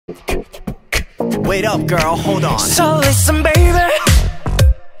Wait up, girl, hold on. So listen, baby.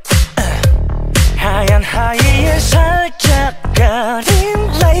 하얀 하이에 살짝 가린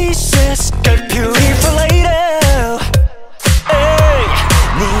laces, girl, beautiful lady. Hey,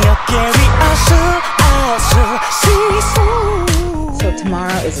 네 어깨 위 아수 시소. So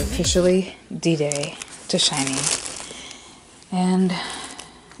tomorrow is officially D-Day to SHINee, and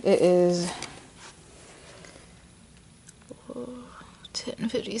it is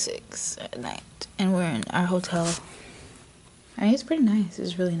 10:56 at night, and we're in our hotel. I mean, it's pretty nice.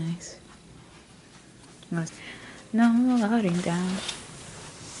 It's really nice. No loading down.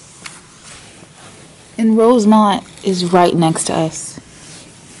 And Rosemont is right next to us.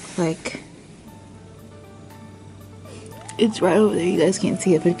 Like, it's right over there. You guys can't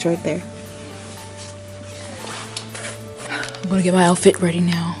see it, but it's right there. I'm gonna get my outfit ready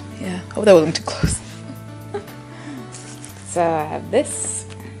now. Yeah, hope that wasn't too close. So I have this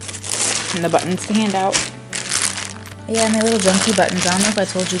and the buttons to hand out. Yeah, my little junky buttons. I don't know if I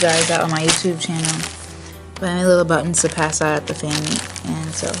told you guys that on my YouTube channel, but I made little buttons to pass out at the fan meet,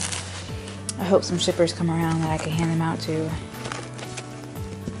 and so I hope some shippers come around that I can hand them out to.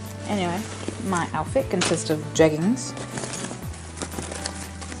 Anyway, my outfit consists of jeggings,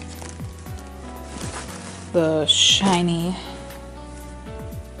 the SHINee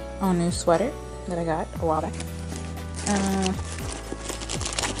new sweater that I got a while back,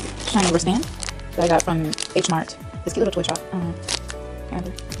 SHINee wristband that I got from H Mart, this cute little toy shop. And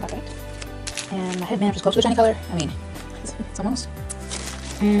got that. And my headband, which is close to a shiny color. I mean, it's almost.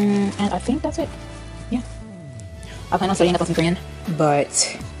 And I think that's it. Yeah. I plan on studying up on some Korean,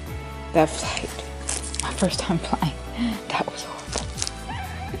 but that flight, my first time flying, that was horrible.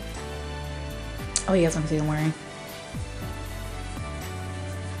 Oh, you guys want to see what I'm wearing?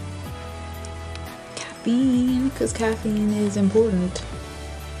 Caffeine, because caffeine is important.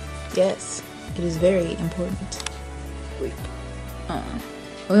 Yes, it is very important. Wait.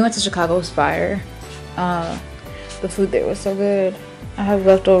 When we went to Chicago Spire, the food there was so good. I have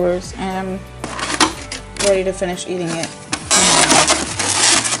leftovers and I'm ready to finish eating it.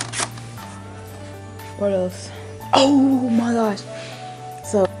 What else? Oh my gosh.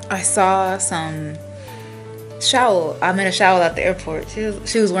 So I saw some Shawol. I met a Shawol at the airport.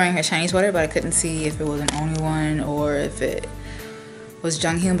 She was wearing her SHINee sweater, but I couldn't see if it was an only one or if it was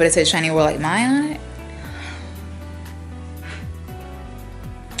Junghyun, but it said SHINee Wore Like Mine on it.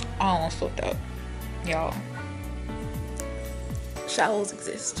 I almost flipped out, y'all. Shawols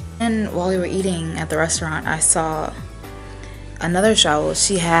exist. And while we were eating at the restaurant, I saw another Shawol.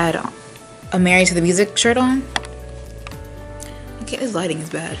 She had a Married to the Music shirt on. Okay, this lighting is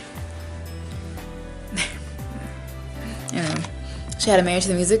bad. Anyway, she had a Married to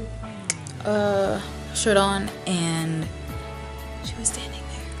the Music shirt on, and she was standing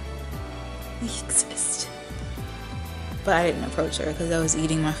there. We exist. But I didn't approach her because I was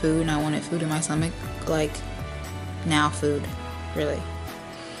eating my food and I wanted food in my stomach. Like, now food, really.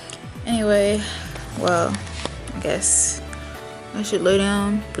 Anyway, well, I guess I should lay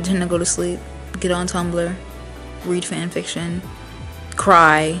down, pretend to go to sleep, get on Tumblr, read fan fiction,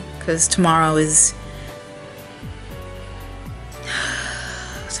 cry, because tomorrow is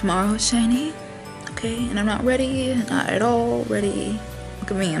SHINee, okay? And I'm not ready, not at all ready. Look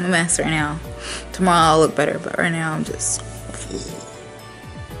at me, I'm a mess right now. Tomorrow I'll look better, but right now I'm just,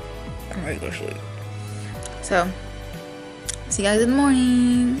 I'm ready to go to sleep. So, see you guys in the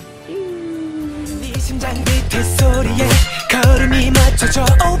morning.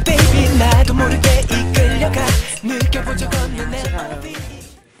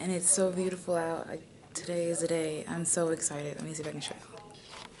 And it's so beautiful out. Today is the day. I'm so excited. Let me see if I can show you.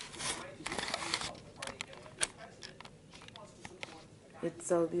 It's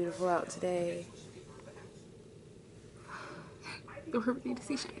so beautiful out today. We're ready to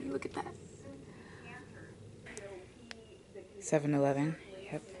see SHINee. Look at that. 7-Eleven.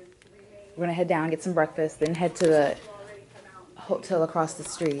 Yep. We're gonna head down, get some breakfast, then head to the hotel across the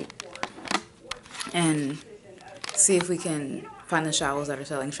street and see if we can find the Shawols that are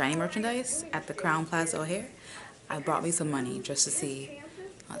selling SHINee merchandise at the Crown Plaza O'Hare. I brought me some money just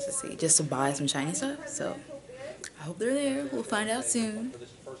to buy some SHINee stuff. So I hope they're there. We'll find out soon.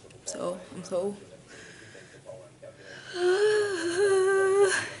 So I'm so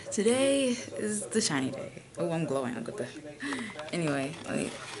today is the SHINee day. Oh, I'm glowing. Look at that. Anyway, let me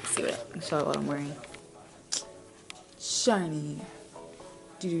see show you what I'm wearing. SHINee.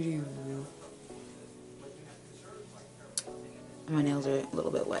 Doo-doo-doo. My nails are a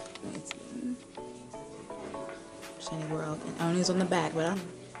little bit wet. SHINee World. And only's on the back, but I'm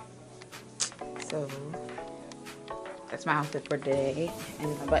so that's my outfit for today.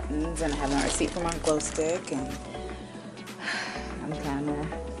 And my buttons, and I have my receipt for my glow stick, and I'm kind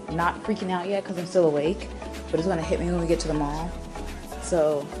of not freaking out yet because I'm still awake, but it's gonna hit me when we get to the mall.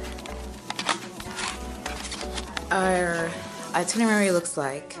 So our itinerary looks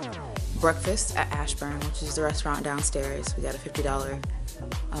like breakfast at Ashburn, which is the restaurant downstairs. We got a $50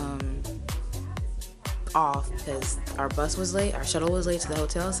 off because our bus was late, our shuttle was late to the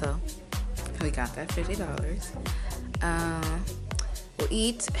hotel, so we got that $50. We'll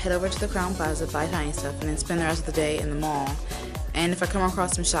eat, head over to the Crown Plaza, buy SHINee stuff, and then spend the rest of the day in the mall. And if I come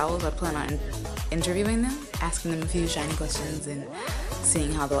across some Shawols, I plan on interviewing them, asking them a few SHINee questions, and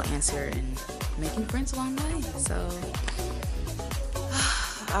seeing how they'll answer, and making friends along the way. So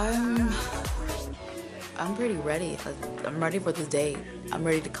I'm pretty ready. I'm ready for this day. I'm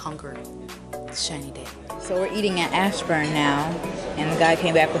ready to conquer this SHINee day. So we're eating at Ashburn now, and the guy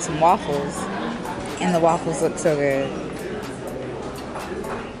came back with some waffles, and the waffles look so good.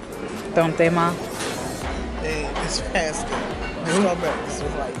 Don't they, Ma? It's fast. Strawberries is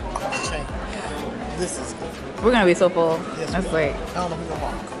like off the chain. This is good. We're gonna be so full. Yes, That's great. I don't know who's gonna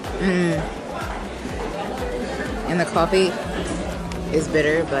walk. And the coffee is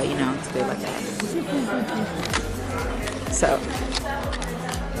bitter, but you know, it's good like that. So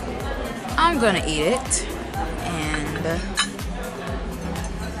I'm gonna eat it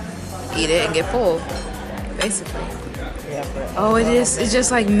and get full, basically. Oh, it is. It's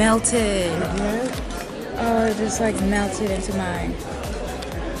just like melted. Oh, it just like melted into mine.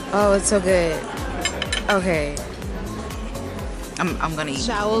 Oh, it's so good. Okay. I'm gonna eat.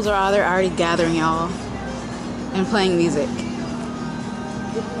 Shawls are already gathering, y'all, and playing music.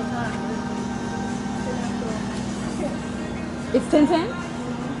 It's 10:10?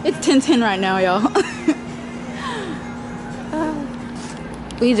 It's 10:10 right now, y'all.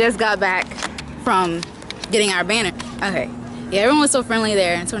 We just got back from getting our banner. Okay. Yeah, everyone was so friendly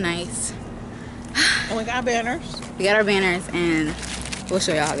there and so nice. And we got banners. We got our banners, and we'll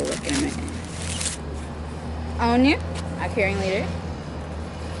show y'all how they look in a minute. On you, our caring leader.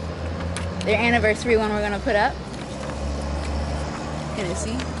 Their anniversary one we're gonna put up. Can you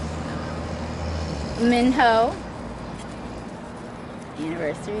see? Minho.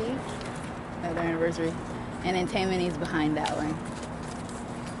 Anniversary. Another anniversary. And then Taemin's behind that one.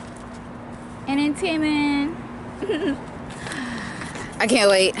 And then Taemin. I can't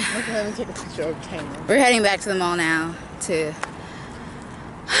wait. Let me take a picture of Taemin. We're heading back to the mall now to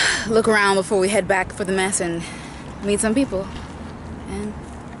look around before we head back for the mess and meet some people. And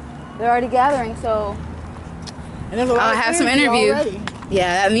they're already gathering, so I'll have some interview.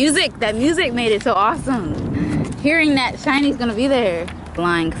 Yeah, that music made it so awesome. Hearing that SHINee's gonna be there.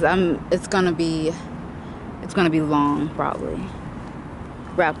 Blind, because it's gonna be long, probably.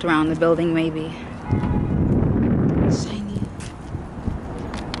 Wrapped around the building, maybe. SHINee.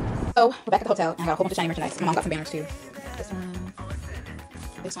 Oh, we're back at the hotel, and I got a whole bunch of SHINee merchandise. My mom got some banners too. This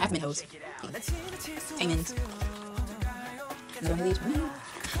one, I have Minhos. Taemin's. Another one of these for me.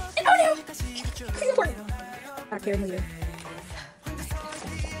 And oh no! This is important. Our caring leader.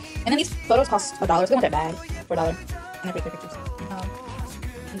 And then these photos cost $1, so they want that bag for $1. And they're pretty pictures.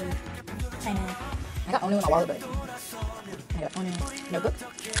 China. I got Onu in my wallet, but I got Onu notebook.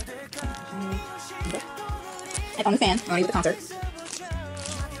 And Onu fan. I want to use the concert. I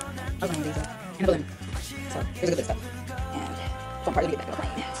was going to use it. And a balloon. So there's a good bit of stuff. And fun part to get back to the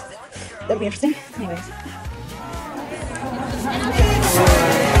plane. That'll be interesting. Anyways.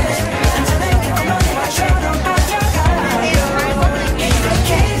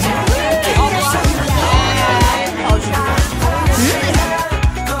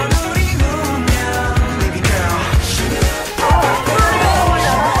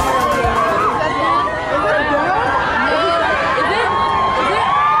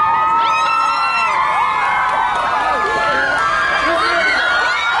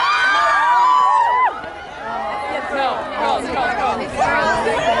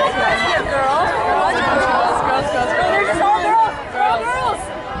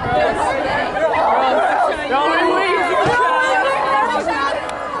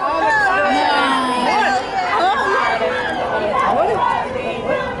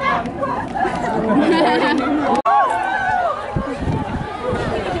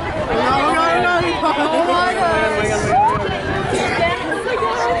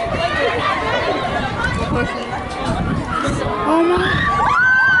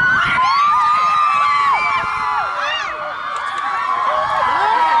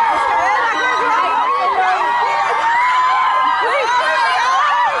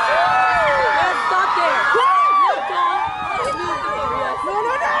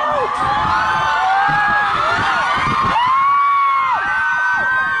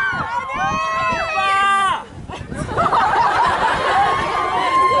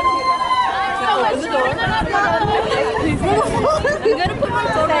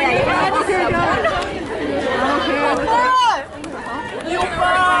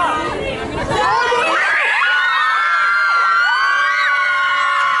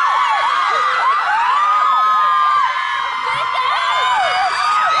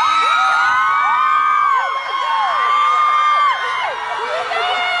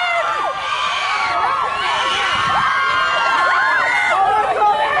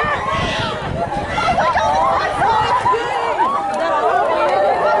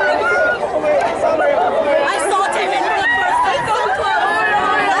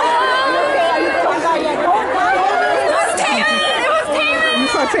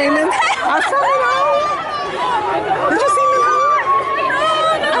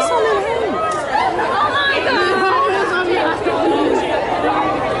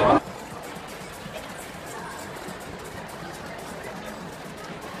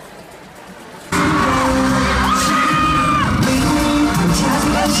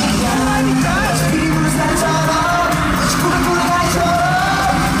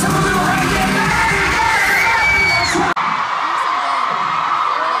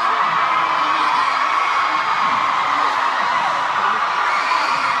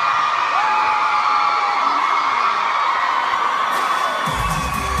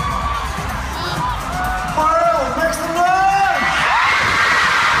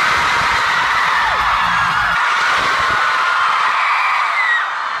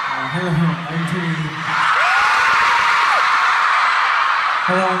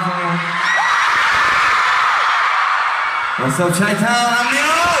 Hello, everyone. What's up, Chi-Town? I'm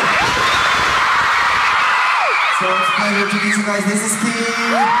Neo! So it's a pleasure to meet you guys. This is Kim.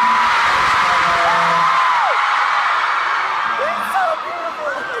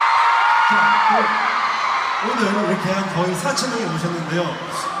 오늘 이렇게 한 거의 4,000명이 오셨는데요.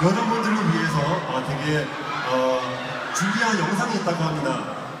 여러분들을 위해서 되게 준비한 영상이 있다고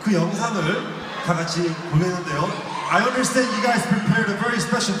합니다. 그 영상을 다 같이 보내는데요. I understand you guys prepared a very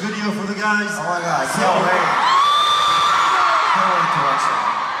special video for the guys. Oh my god, I can't wait. Can't wait to watch it.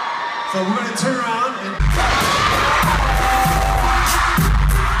 So we're going to turn around and...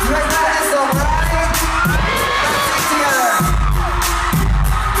 You guys got hands up, right? Let's sing together.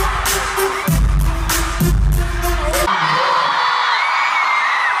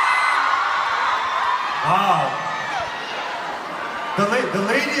 Wow. The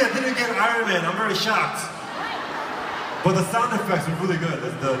lady that didn't get Iron Man, I'm very shocked. But the sound effects are really good.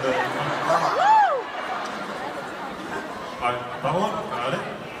 Alright, that one? Got it?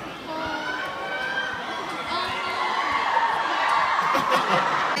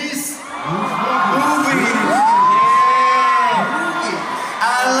 Please. Movie.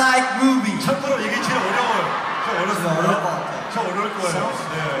 I like movie. 참고로 이게 제일 어려워요. 저 어려워요. 저 어려울 거예요.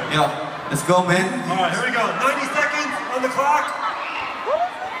 네. Yo, let's go, man. Alright, here we go. 90 seconds on the clock.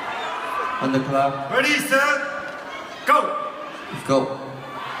 On the clock. Ready, set. Go! Let's go.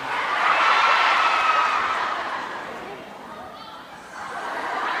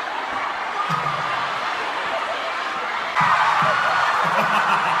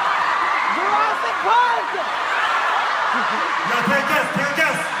 Jurassic Park! Yeah, take a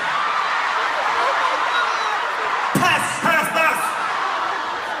guess. Pass.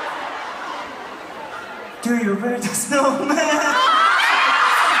 Do you build a snowman?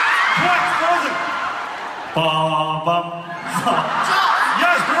 Correct, Frozen.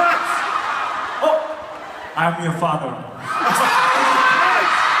 Yes, correct. Oh, I'm your father.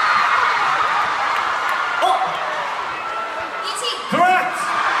 Correct.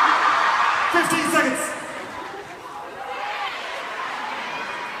 15 seconds.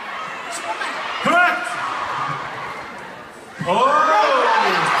 Correct. Oh,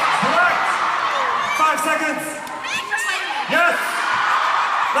 correct. 5 seconds. Yes.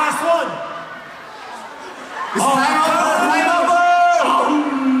 Last one. It's time over.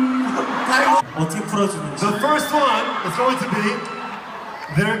 어떻게 풀어주는지. The first one is going to be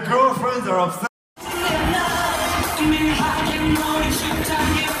their girlfriends are upset.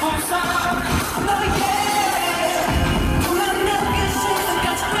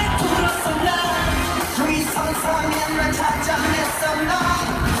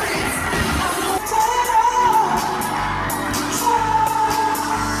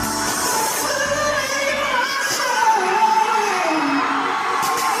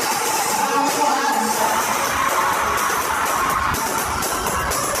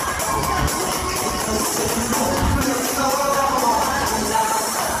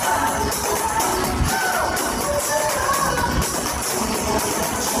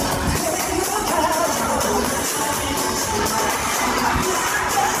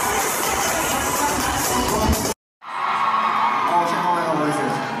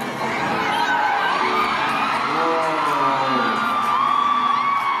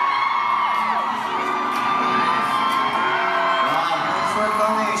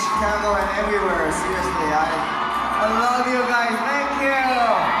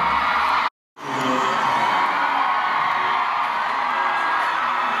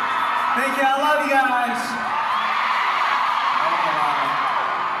 Thank you. I love you guys.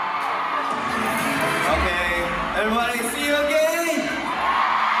 Okay, everybody, see you again.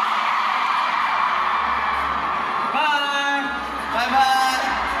 Bye. Bye bye.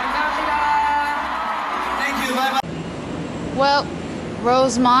 Thank you. Bye bye. Well,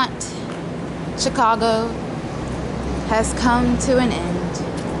 Rosemont, Chicago has come to an end.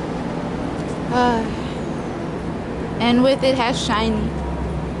 And with it has SHINee.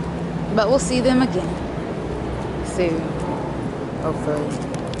 But we'll see them again soon. Hopefully.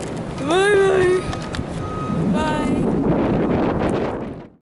 Bye bye.